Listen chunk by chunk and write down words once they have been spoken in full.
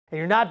And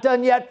you're not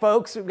done yet,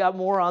 folks. We've got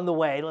more on the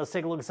way. Let's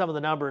take a look at some of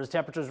the numbers.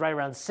 Temperatures right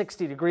around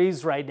 60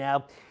 degrees right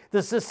now.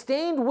 The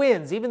sustained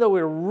winds, even though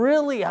we were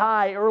really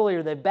high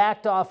earlier, they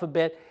backed off a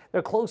bit.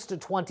 They're close to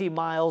 20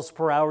 miles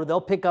per hour. They'll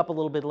pick up a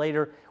little bit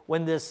later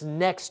when this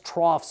next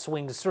trough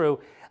swings through.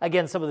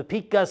 Again, some of the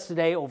peak gusts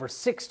today, over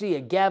 60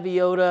 at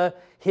Gaviota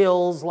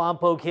Hills,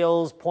 Lompoc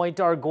Hills, Point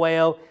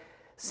Arguello.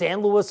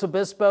 San Luis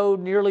Obispo,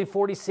 nearly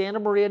 40. Santa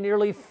Maria,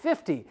 nearly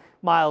 50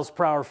 miles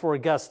per hour for a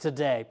gust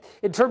today.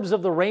 In terms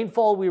of the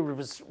rainfall we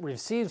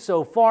received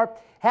so far,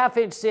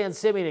 half-inch San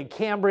Simeon and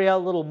Cambria, a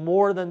little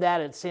more than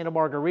that at Santa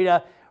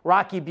Margarita.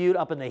 Rocky Butte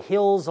up in the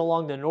hills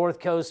along the north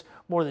coast,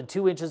 more than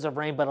 2 inches of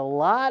rain, but a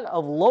lot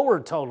of lower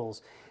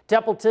totals.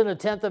 Templeton,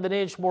 1/10 of an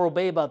inch. Morro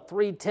Bay, about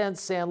 3/10.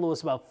 San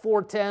Luis, about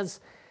 4/10.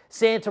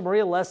 Santa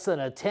Maria, less than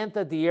 1/10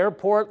 at the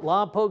airport.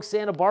 Lompoc,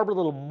 Santa Barbara, a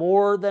little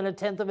more than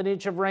 1/10 of an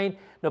inch of rain.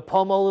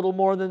 Napomo, a little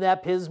more than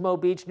that. Pismo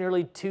Beach,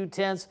 nearly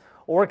 2/10.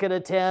 Orchid,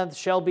 1/10.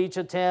 Shell Beach,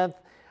 1/10.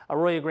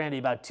 Arroyo Grande,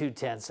 about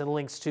 2/10. And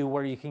links to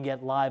where you can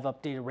get live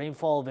updated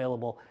rainfall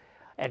available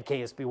at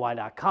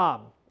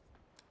ksby.com.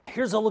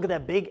 Here's a look at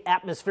that big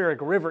atmospheric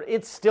river.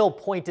 It's still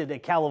pointed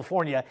at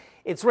California.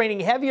 It's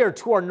raining heavier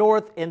to our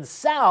north and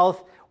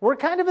south. We're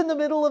kind of in the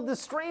middle of the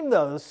stream,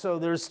 though, so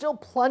there's still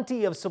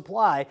plenty of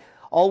supply.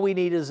 All we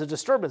need is a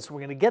disturbance.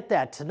 We're going to get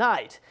that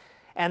tonight.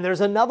 And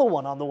there's another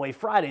one on the way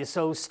Friday,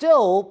 so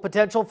still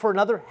potential for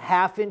another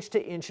 ½ to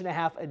 1.5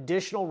 inches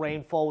additional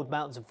rainfall with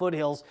mountains and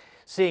foothills,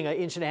 seeing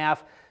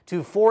 1.5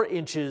 to 4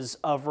 inches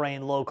of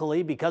rain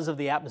locally because of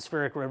the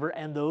atmospheric river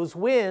and those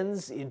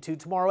winds into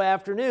tomorrow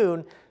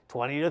afternoon,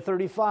 20 to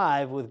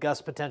 35 with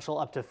gust potential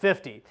up to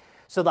 50.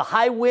 So the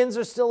high winds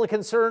are still a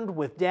concern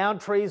with down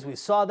trees. We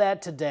saw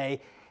that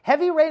today.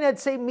 Heavy rain, I'd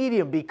say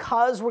medium,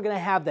 because we're going to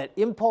have that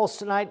impulse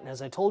tonight. And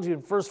as I told you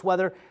in first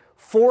weather,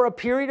 for a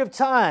period of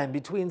time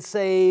between,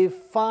 say,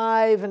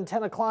 5 and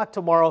 10 o'clock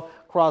tomorrow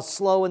across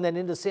SLO and then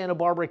into Santa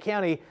Barbara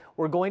County,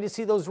 we're going to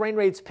see those rain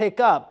rates pick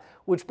up,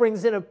 which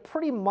brings in a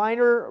pretty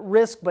minor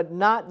risk, but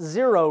not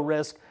zero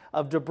risk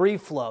of debris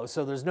flow.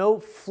 So there's no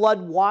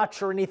flood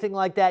watch or anything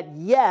like that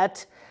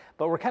yet,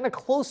 but we're kind of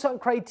close on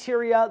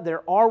criteria.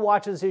 There are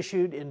watches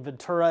issued in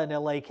Ventura and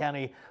LA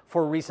County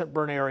for recent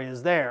burn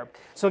areas there.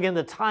 So again,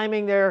 the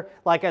timing there,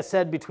 like I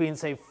said, between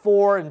say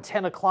 4 and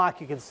 10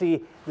 o'clock, you can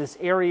see this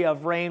area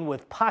of rain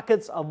with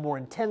pockets of more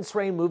intense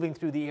rain moving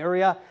through the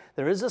area.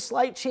 There is a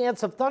slight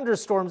chance of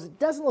thunderstorms. It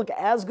doesn't look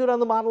as good on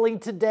the modeling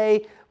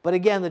today, but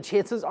again, the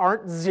chances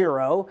aren't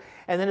zero.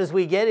 And then as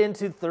we get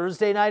into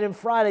Thursday night and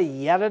Friday,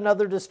 yet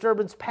another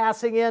disturbance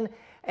passing in.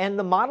 And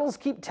the models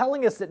keep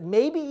telling us that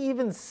maybe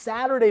even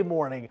Saturday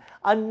morning,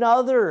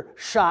 another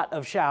shot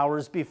of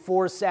showers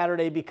before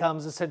Saturday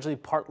becomes essentially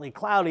partly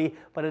cloudy,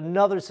 but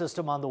another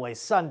system on the way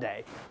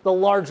Sunday. The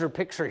larger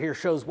picture here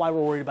shows why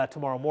we're worried about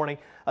tomorrow morning.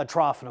 A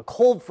trough and a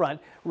cold front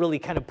really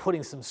kind of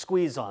putting some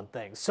squeeze on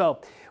things. So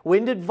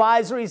wind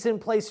advisories in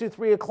place through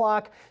 3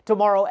 o'clock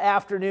tomorrow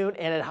afternoon,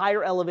 and at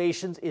higher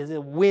elevations is a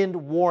wind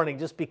warning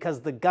just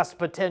because the gust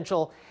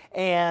potential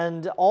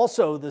and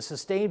also the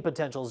sustained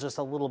potential is just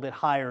a little bit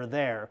higher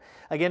there.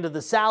 Again, to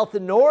the south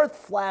and north,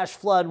 flash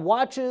flood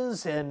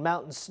watches and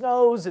mountain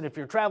snows. And if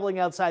you're traveling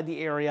outside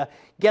the area,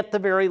 get the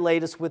very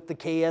latest with the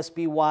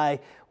KSBY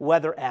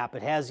weather app.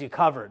 It has you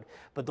covered.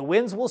 But the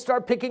winds will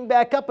start picking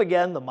back up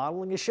again. The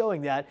modeling is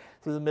showing that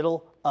through the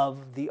middle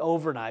of the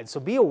overnight. So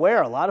be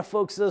aware, a lot of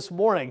folks this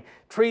morning,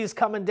 trees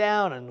coming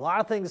down and a lot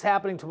of things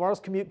happening. Tomorrow's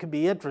commute can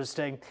be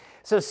interesting.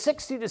 So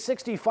 60 to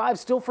 65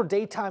 still for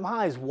daytime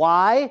highs.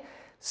 Why?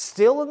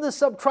 Still in the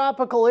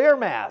subtropical air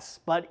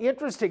mass, but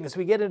interesting as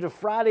we get into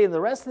Friday and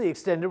the rest of the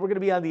extended, we're going to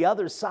be on the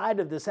other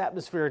side of this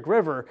atmospheric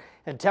river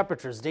and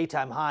temperatures,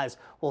 daytime highs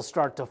will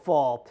start to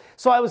fall.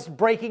 So I was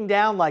breaking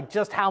down like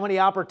just how many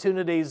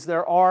opportunities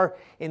there are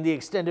in the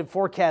extended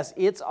forecast.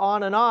 It's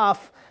on and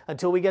off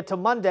until we get to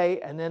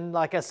Monday. And then,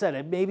 like I said,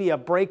 it may be a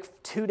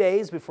break 2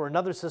 days before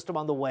another system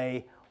on the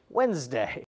way Wednesday.